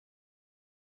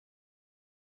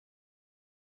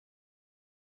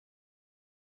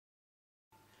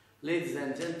Ladies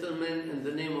and gentlemen, in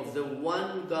the name of the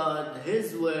one God,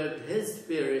 His Word, His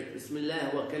Spirit,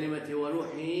 Bismillah wa kalimati wa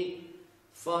ruhi,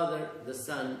 Father, the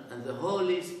Son, and the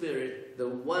Holy Spirit, the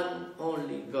one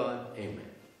only God. Amen.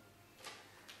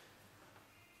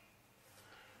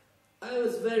 I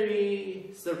was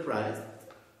very surprised,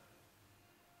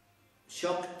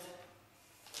 shocked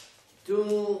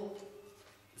to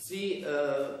see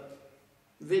a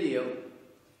video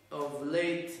of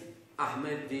late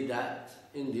Ahmed Deedat,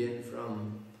 Indian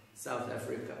from South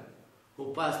Africa,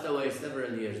 who passed away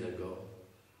several years ago,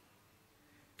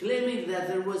 claiming that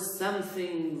there was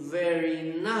something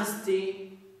very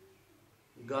nasty,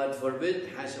 God forbid,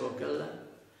 hasha wa kalla,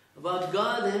 about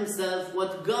God Himself,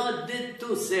 what God did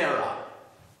to Sarah,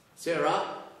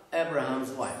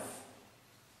 Abraham's wife.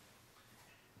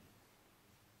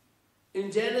 In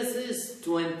Genesis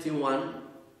 21,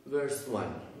 verse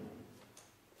 1,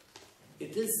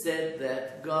 it is said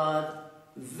that God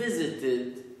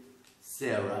visited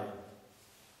Sarah,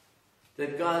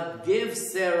 that God gave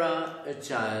Sarah a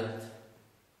child,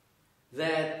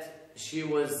 that she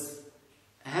was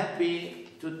happy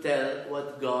to tell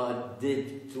what God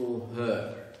did to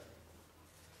her.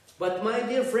 But my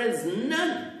dear friends,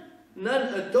 none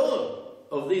at all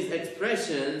of these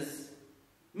expressions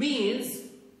means,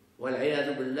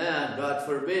 وَالْعِيَاذُ بِاللَّهِ, God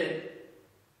forbid,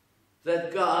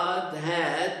 that God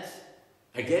had,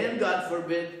 again God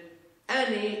forbid,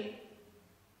 any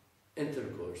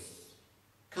intercourse.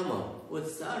 Come on, with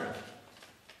Sarah.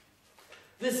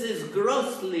 This is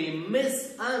grossly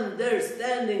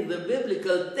misunderstanding the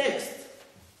biblical text.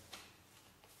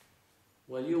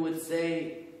 Well, you would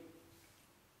say,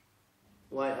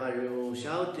 why are you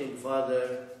shouting,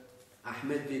 Father?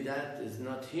 Ahmed Deedat is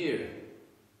not here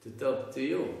to talk to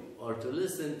you, or to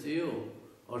listen to you,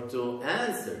 or to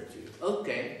answer to you.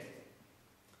 Okay,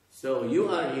 so you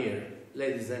are here,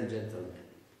 ladies and gentlemen.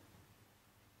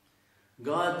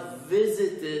 God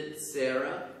visited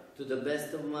Sarah, to the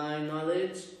best of my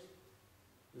knowledge.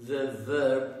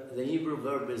 The Hebrew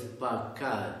verb is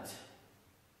pakad.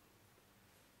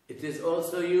 It is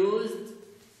also used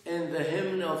in the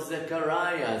hymn of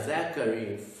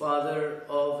Zachary, father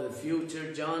of the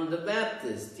future John the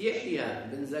Baptist, Yahya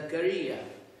bin Zachariah.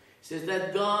 It says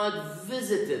that God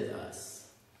visited us.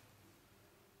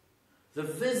 The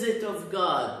visit of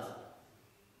God,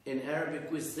 in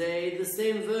Arabic we say the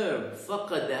same verb,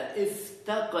 faqada,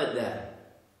 iftaqada.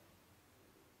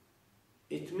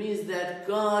 It means that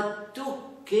God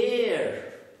took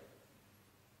care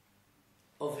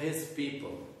of His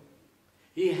people.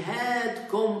 He had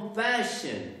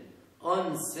compassion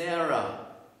on Sarah,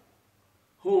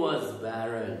 who was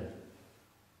barren.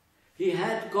 He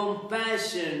had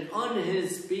compassion on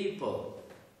His people.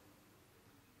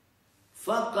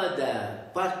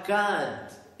 Faqada,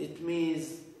 pakad, it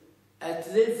means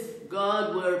as if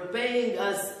God were paying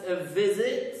us a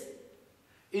visit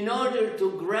in order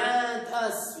to grant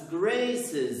us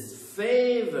graces,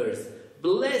 favors,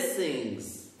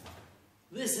 blessings.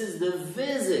 This is the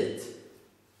visit.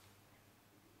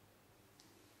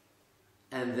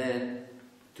 And then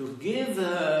to give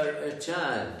her a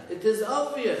child. It is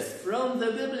obvious from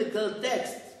the biblical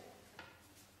text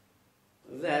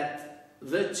that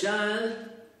the child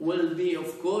will be,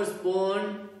 of course,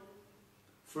 born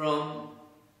from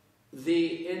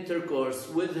the intercourse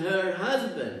with her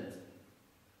husband.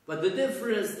 But the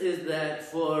difference is that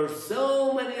for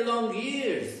so many long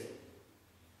years,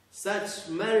 such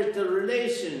marital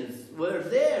relations were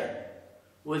there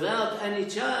without any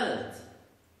child.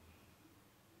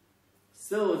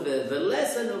 So the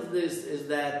lesson of this is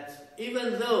that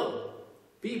even though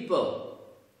people,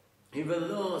 even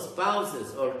though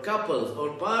spouses or couples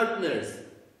or partners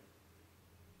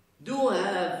do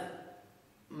have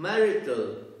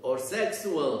marital or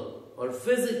sexual or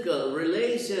physical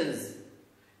relations,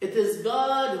 it is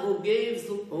God who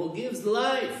gives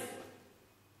life.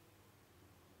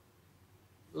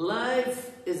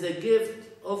 Life is a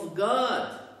gift of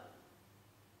God.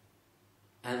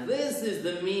 And this is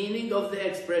the meaning of the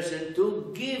expression,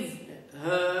 to give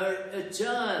her a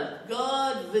child.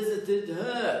 God visited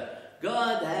her.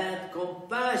 God had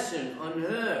compassion on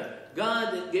her.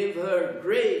 God gave her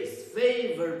grace,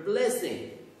 favor,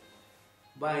 blessing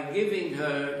by giving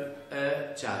her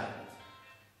a child.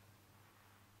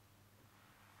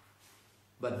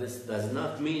 But this does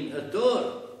not mean at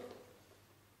all,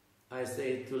 I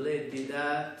say to Lady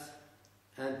Deedat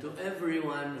and to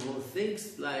everyone who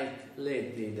thinks like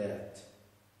Lady Deedat,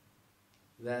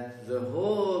 that the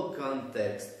whole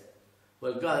context,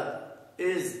 well, God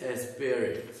is a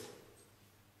spirit.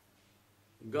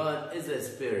 God is a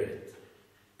spirit.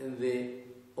 In the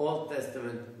Old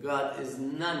Testament, God is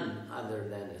none other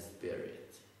than a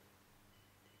spirit.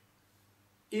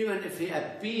 Even if he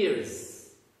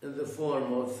appears in the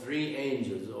form of 3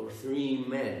 angels or 3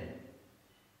 men,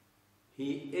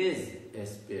 he is a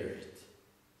spirit.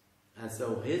 And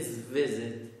so his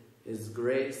visit is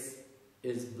grace,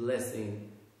 is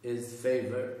blessing, is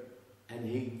favor, and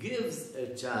he gives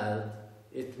a child.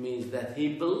 It means that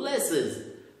he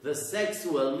blesses the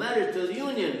sexual marital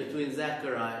union between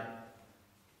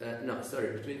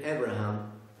between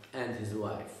Abraham and his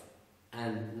wife,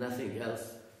 and nothing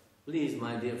else. Please,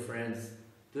 my dear friends,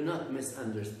 do not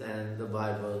misunderstand the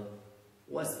Bible.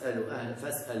 فَاسْأَلُوا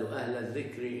أَهْلَ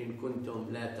الذِّكْرِ إِن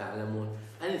كُنتُمْ لَا تَعْلَمُونَ.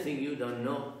 Anything you don't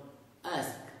know,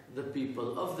 ask the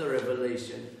people of the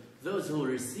revelation, those who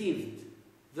received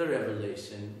the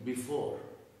revelation before.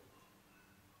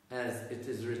 As it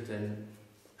is written,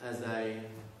 as I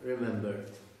remember,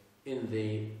 in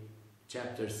the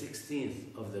chapter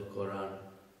 16th of the Quran,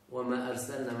 وَمَا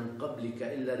أَرْسَلْنَا مِن قَبْلِكَ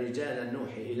إِلَّا رِجَالًا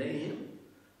نُوحِي إِلَيْهِمْ.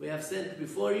 We have sent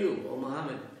before you, O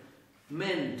Muhammad,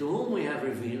 men to whom we have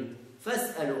revealed.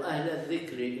 فَاسْأَلُوا أَهْلَ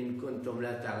الذِّكْرِ إِن كُنتُمْ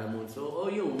لَا تَعْلَمُونَ. So, O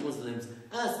you Muslims,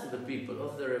 ask the people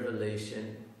of the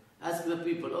revelation, ask the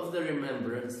people of the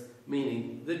remembrance,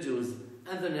 meaning the Jews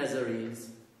and the Nazarenes,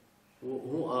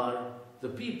 who are the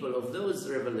people of those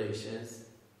revelations.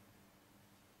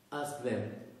 Ask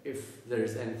them if there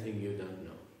is anything you don't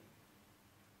know.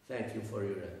 Thank you for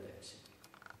your attention.